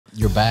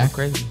You're back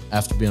Crazy.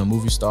 after being a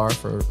movie star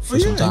for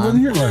some time. Wasn't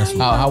here last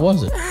week. How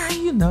was it?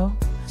 You know,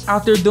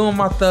 out there doing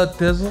my thug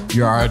thizzle.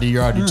 You're already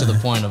to the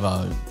point of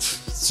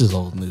this is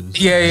old news.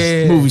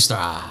 Yeah. Movie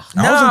star.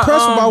 I was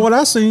impressed by what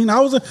I seen.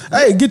 I was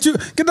hey, get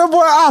that boy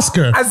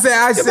Oscar. I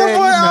said, get that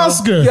boy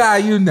Oscar. Yeah,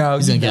 you know.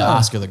 He's gonna get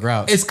Oscar the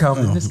Grouch. It's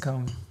coming.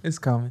 It's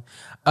coming.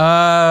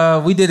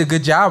 We did a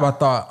good job, I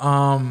thought.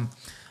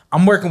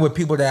 I'm working with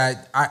people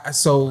that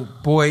so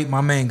Boyd,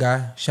 my main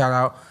guy, shout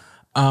out.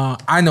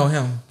 I know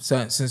him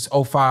since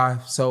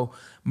 05. So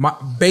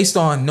based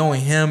on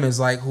knowing him is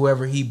like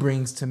whoever he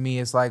brings to me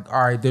is like,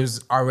 all right, there's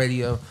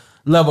already a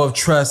level of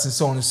trust and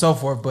so on and so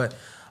forth. But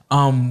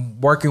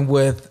working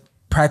with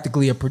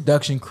practically a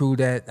production crew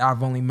that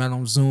I've only met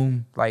on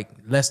Zoom like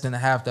less than a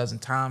half dozen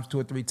times, 2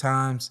 or 3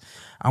 times.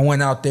 I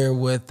went out there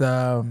with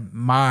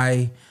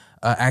my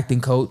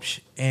acting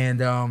coach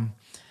and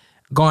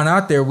going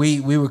out there, we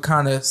were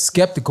kind of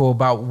skeptical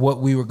about what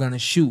we were going to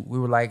shoot. We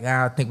were like,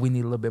 I think we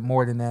need a little bit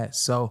more than that.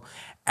 So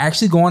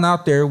actually going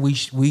out there, we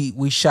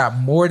shot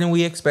more than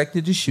we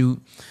expected to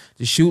shoot.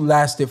 The shoot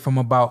lasted from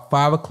about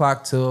 5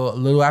 o'clock till a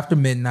little after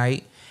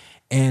midnight.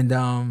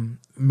 And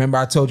remember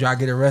I told you I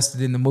get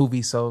arrested in the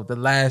movie. So the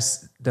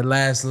last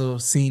little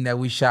scene that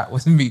we shot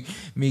was me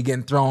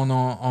getting thrown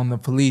on the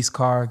police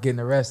car,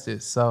 getting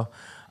arrested. So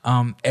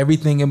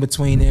everything in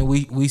between. And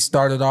we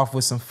started off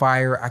with some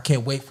fire. I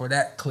can't wait for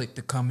that click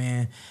to come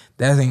in.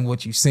 That ain't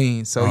what you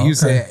seen. So you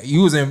said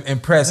you was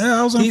impressed. Yeah,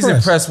 I was He's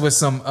impressed with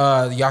some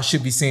y'all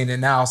should be seeing it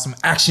now, some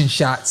action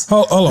shots.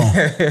 Hold on.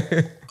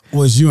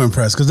 Was you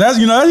impressed? Because that's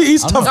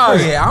he's tough. Oh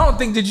yeah, I don't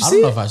think did you see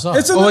I don't know it? if I saw it.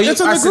 It's in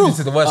the group. It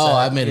to the West Oh,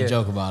 side. I made a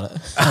joke about it.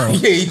 Yeah,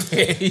 he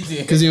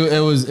did. Because it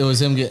was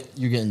him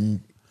you're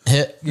getting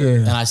hit. Yeah.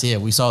 And I see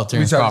we saw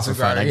Terrence Crawford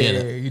fight. I get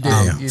it. You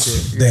did. You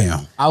did.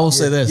 Damn. I will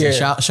say this.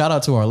 Yeah. Shout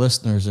out to our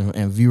listeners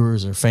and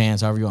viewers or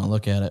fans, however you want to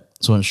look at it.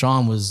 So when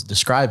Shawn was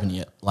describing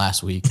it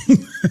last week,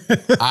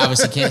 I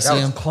obviously can't see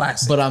him.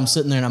 Classic. But I'm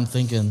sitting there and I'm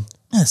thinking,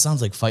 it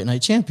sounds like Fight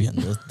Night Champion,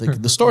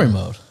 the story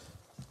mode.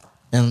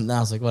 And I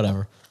was like,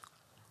 whatever.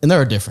 And there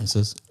are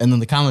differences. And then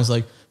the comments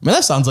like, man,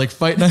 that sounds like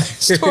Fight Night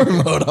story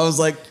mode. I was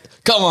like,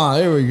 come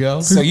on, here we go.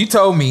 So you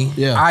told me,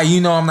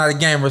 I'm not a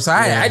gamer, so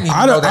I didn't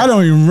even know that. I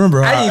don't even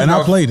remember,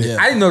 I played it.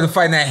 I didn't know the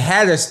Fight Night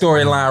had a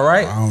storyline,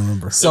 right? I don't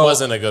remember. So it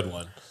wasn't a good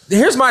one.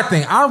 Here's my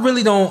thing. I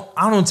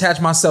don't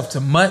attach myself to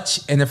much,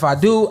 and if I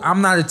do,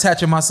 I'm not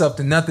attaching myself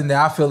to nothing that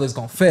I feel is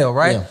gonna fail,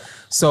 right? Yeah.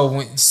 So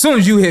as soon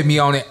as you hit me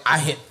on it, I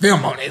hit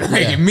film on it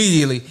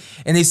immediately.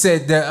 And he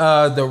said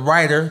that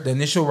the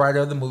initial writer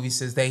of the movie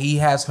says that he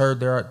has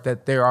heard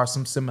that there are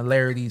some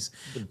similarities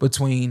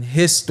between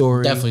his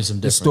story, definitely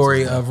some the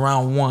story of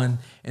round 1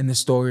 and the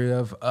story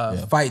of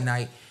Fight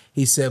Night.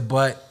 He said,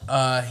 but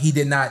he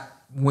did not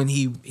when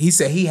he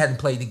said he hadn't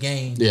played the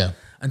game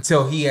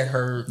until he had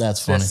heard that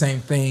same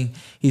thing.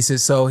 He said,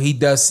 so he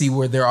does see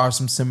where there are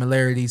some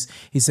similarities.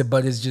 He said,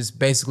 but it's just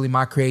basically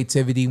my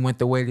creativity went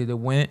the way that it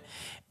went.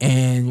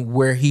 And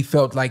where he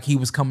felt like he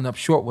was coming up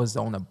short was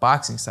on the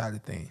boxing side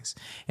of things.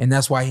 And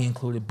that's why he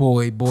included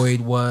Boyd.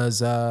 Boyd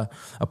was a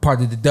part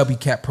of the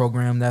WCAP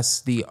program.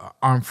 That's the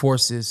Armed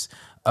Forces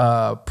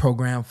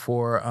program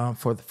for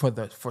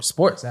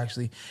sports,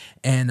 actually.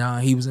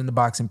 And he was in the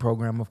boxing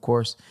program, of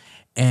course.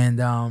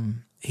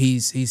 And he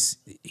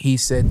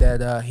said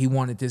that he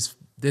wanted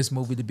this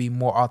movie to be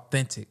more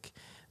authentic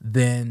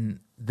than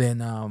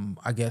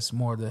I guess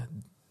more of the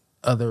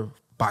other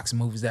boxing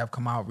movies that have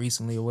come out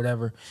recently or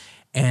whatever.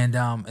 And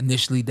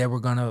initially they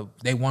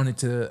wanted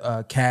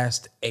to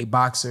cast a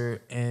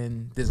boxer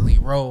in this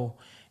lead role,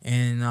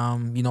 and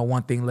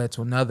one thing led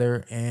to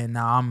another, and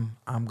now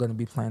I'm gonna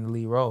be playing the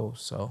lead role.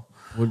 So,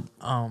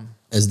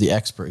 as the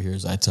expert here,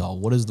 as I tell,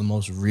 what is the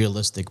most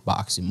realistic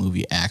boxing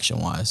movie action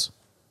wise,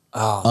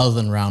 other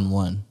than round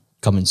 1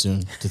 coming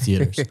soon to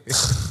theaters?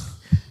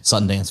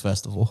 Sundance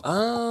Festival.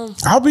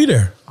 I'll be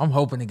there. I'm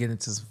hoping to get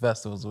into some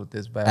festivals with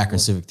this bad. Akron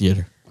Civic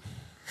Theater.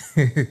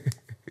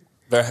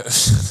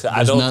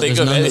 I don't think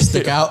of it.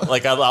 Stick out.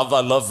 Like I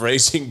love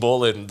Raging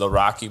Bull and the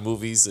Rocky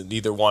movies, and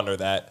neither one are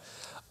that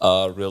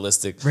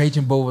realistic.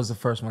 Raging Bull was the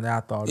first one that I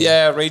thought of.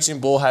 Yeah,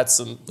 Raging Bull had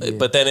some,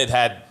 but then it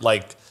had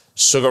like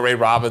Sugar Ray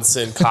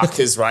Robinson cock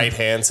his right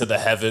hand to the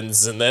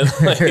heavens, and then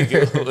like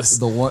it was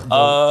the one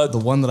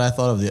that I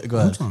thought of. Go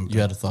ahead, you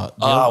had a thought.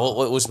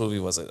 Which movie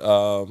was it?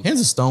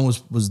 Hands of Stone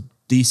was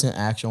decent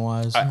action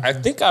wise. I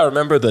think I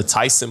remember the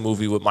Tyson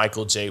movie with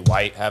Michael J.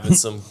 White having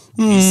some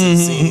decent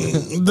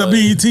scenes. The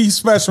BET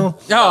special.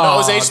 No, it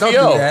was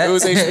HBO. It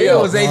was HBO. It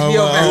was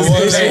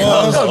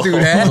HBO. Don't do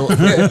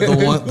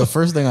that. The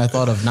first thing I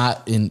thought of,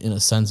 not in a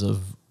sense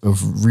of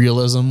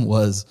realism,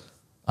 was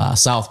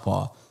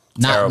Southpaw.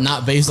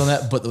 Not based on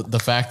that, but the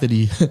fact that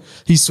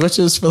he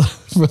switches for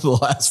the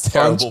last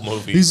terrible punch.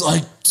 movie. He's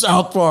like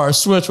Southpaw or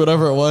switch,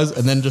 whatever it was,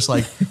 and then just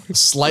like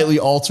slightly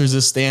alters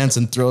his stance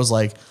and throws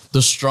like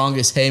the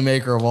strongest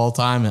haymaker of all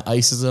time and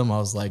ices him. I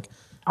was like,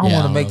 I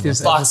want to make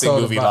this boxing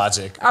movie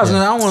logic. I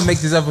don't want to make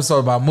this episode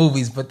about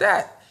movies, but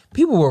that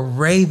people were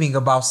raving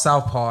about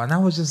Southpaw, and I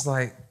was just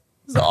like,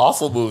 It's an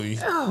awful movie.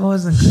 Oh, it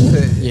wasn't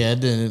good. Yeah, it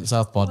didn't.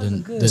 Southpaw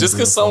didn't. good. didn't Just do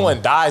because it for me.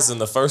 someone dies in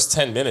the first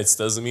 10 minutes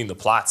doesn't mean the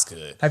plot's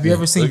good. Have you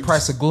ever seen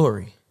Price of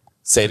Glory?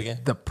 Say it again.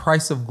 The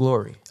Price of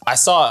Glory. I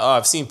saw.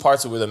 I've seen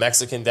parts with a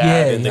Mexican dad,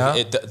 Yeah, and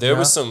yeah, there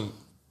was some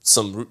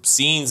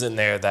scenes in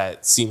there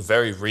that seemed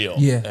very real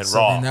and so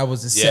raw. then that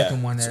was the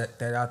second one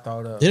that I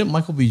thought of. Didn't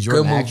Michael B.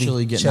 Jordan movie.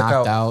 actually get Check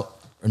knocked out. out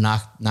or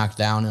knocked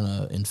down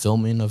in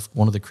filming of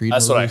one of the Creed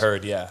That's what I movies?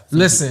 heard. Yeah.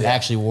 Listen, He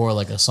actually wore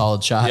like a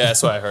solid shot. Yeah,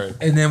 that's what I heard.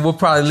 and then we'll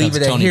probably leave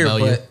Shout it to at Tony here.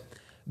 Bellew. But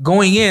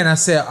going in, I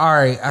said, all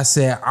right. I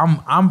said,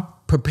 I'm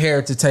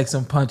prepared to take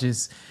some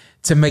punches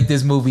to make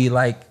this movie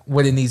like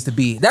what it needs to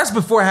be. That's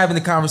before having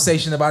the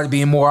conversation about it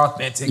being more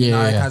authentic. Yeah, and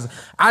all that yeah. kinds of,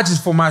 I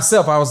just for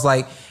myself, I was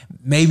like,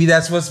 maybe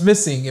that's what's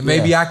missing, and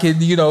maybe I can,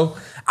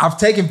 I've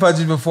taken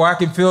punches before. I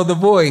can fill the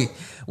void.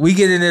 We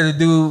get in there to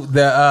do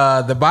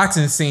the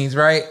boxing scenes,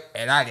 right?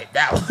 And I did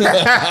that one.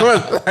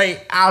 I was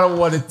like, I don't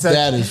want to touch.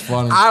 That is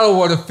funny. I don't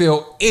want to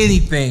feel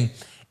anything.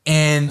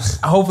 And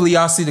hopefully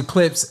y'all see the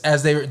clips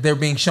as they're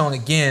being shown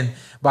again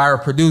by our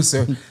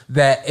producer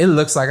that it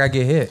looks like I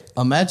get hit.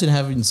 Imagine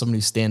having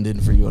somebody stand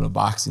in for you in a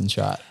boxing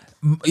shot.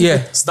 Yeah.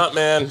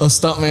 Stuntman. A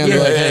stuntman, Yeah.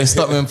 like, hey,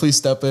 stuntman, please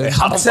step in.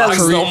 I don't telling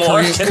box you, no more.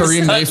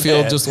 Kareem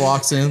Mayfield Stuntman. just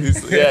walks in.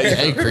 Yeah.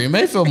 Hey, Kareem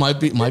Mayfield might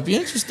be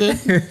interested.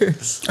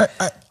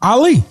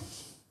 Ali.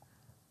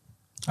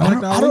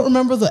 I don't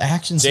remember the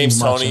action James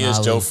scene much Toney in is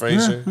Ali. Joe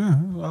Frazier.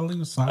 Ali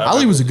was fine.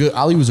 Ali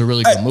was a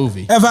really good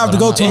movie. if I have to but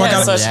go I'm to not- him, They I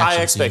had gotta- such the high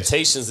action scenes.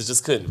 expectations, it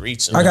just couldn't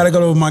reach them. I got to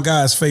go to my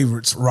guys'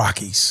 favorites,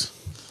 Rockies.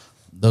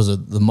 Those are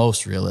the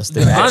most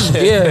realistic.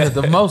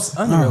 The most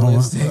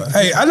unrealistic.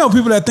 Hey, I know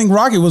people that think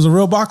Rocky was a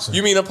real boxer.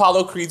 You mean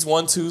Apollo Creed's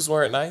 1-2s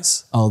weren't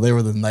nice? Oh, they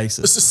were the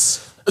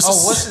nicest.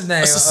 Oh, what's his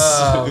name?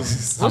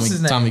 What's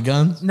his name? Tommy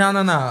Gunn. No.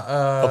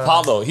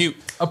 Apollo. Apollo.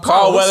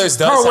 Carl Weathers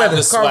does Carl have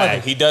Weathers, the Carl swag.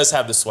 Weathers. He does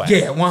have the swag.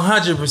 Yeah,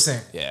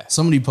 100%. Yeah.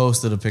 Somebody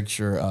posted a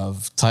picture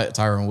of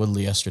Tyron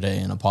Woodley yesterday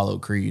in Apollo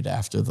Creed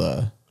after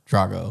the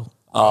Drago.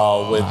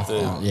 Oh, with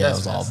the Yeah, it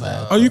was all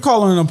bad. Are you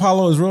calling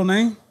Apollo his real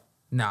name?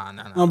 Nah.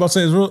 I'm about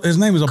to say his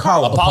name is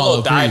Apollo.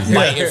 Apollo died Creed.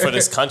 fighting for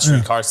this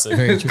country, Carson.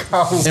 Very true.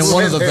 And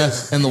one of the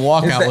best, and the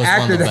walkout It's the was one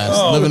actor of the that-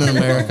 best. Living in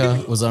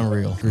America was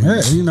unreal.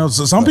 Yeah,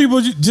 so some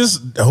people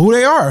just who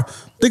they are.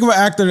 Think of an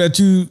actor that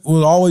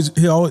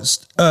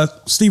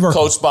Steve Urkel.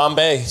 Coach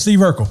Bombay Steve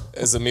Urkel.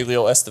 is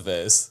Emilio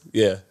Estevez.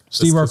 Yeah.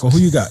 Steve Urkel. Who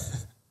you got?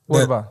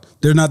 What about?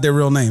 They're not their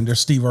real name. They're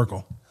Steve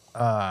Urkel.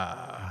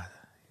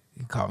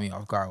 You caught me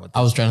off guard with that.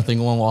 I was trying to think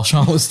of one while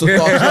Sean was still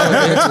talking.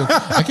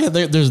 I can't.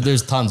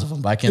 There's tons of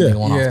them, but I can't think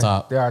of one off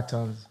top. There are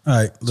tons. All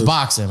right. It's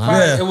boxing. Huh?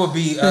 Yeah. It would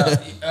be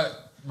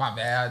my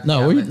bad.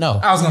 No, no.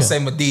 I was gonna Okay. say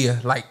Medea.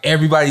 Like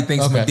everybody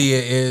thinks Okay.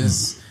 Medea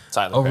is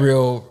Tyler a Perry.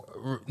 real.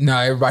 No,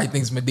 everybody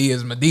thinks Medea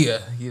is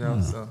Medea.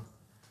 So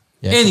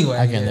Yeah, Anyway,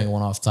 I can't yeah. think of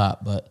one off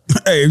top, but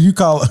Hey, if you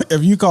call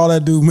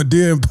that dude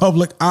Medea in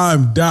public,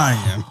 I'm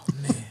dying.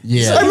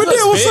 yeah, Hey, He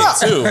Medea, what's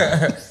looks up?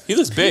 big, too. He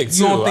looks big,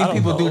 too. you don't I think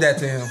people know. do that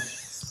to him?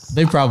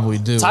 they probably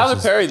do. Tyler which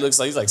is- Perry looks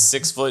like he's like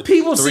 6 foot.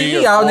 People 3 see or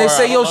me out and they 4,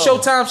 say, I "Yo, don't know.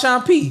 Showtime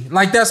Sean P."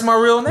 Like that's my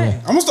real name.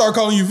 I'm gonna start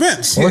calling you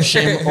Vince. or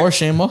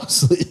Shane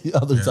Mosley.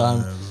 Other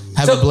time,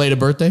 have So, a belated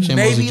birthday. Shane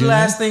Mosley Maybe Jr.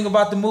 last thing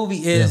about the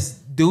movie is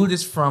dude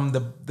is from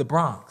the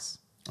Bronx,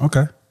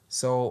 Okay.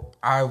 so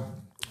I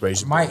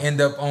Raging might Bull. end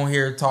up on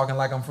here talking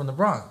like I'm from the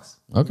Bronx.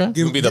 Okay,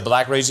 You can be the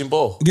Black Raging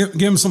Bull. Give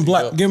him some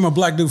black. Give him a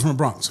black dude from the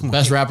Bronx. Come on.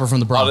 best rapper from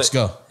the Bronx. Oh,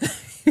 Go.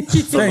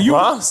 From the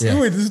Bronx? Yeah.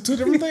 Wait, this is two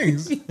different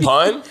things.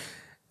 Pun?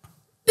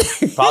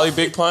 Probably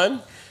big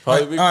pun.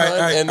 Probably big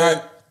pun. And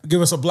then,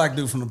 Give us a black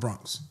dude from the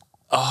Bronx.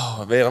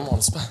 oh man, I'm on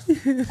the spot.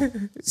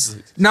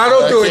 No,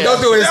 don't do it. Okay.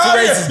 Don't do it. It's too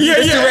racist.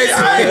 It's too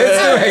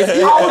racist. It's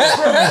too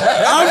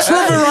racist. I'm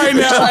tripping right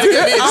now. Trying to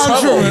get me in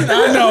I'm trouble. tripping.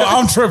 I know.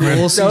 I'm tripping.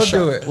 We'll see. Don't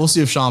do it. We'll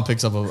see if Sean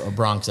picks up a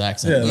Bronx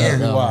accent. Yeah,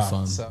 That'll be wow.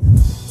 fun. So,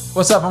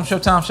 what's up? I'm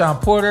Showtime Shawn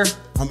Porter.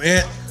 I'm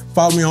Ant.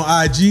 Follow me on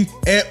IG.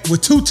 Ant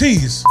with 2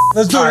 T's.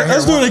 Let's do All it. right,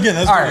 Let's here, do it again.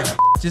 Let's All do right,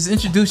 it. just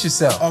introduce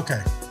yourself,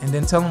 Okay. and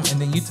then tell them, and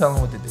then you tell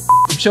them what to do.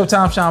 I'm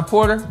Showtime Shawn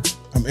Porter.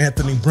 I'm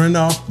Anthony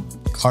Brenagh.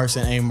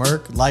 Carson A.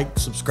 Merk. Like,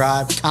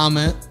 subscribe,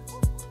 comment.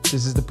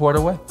 This is the Porter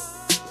Way.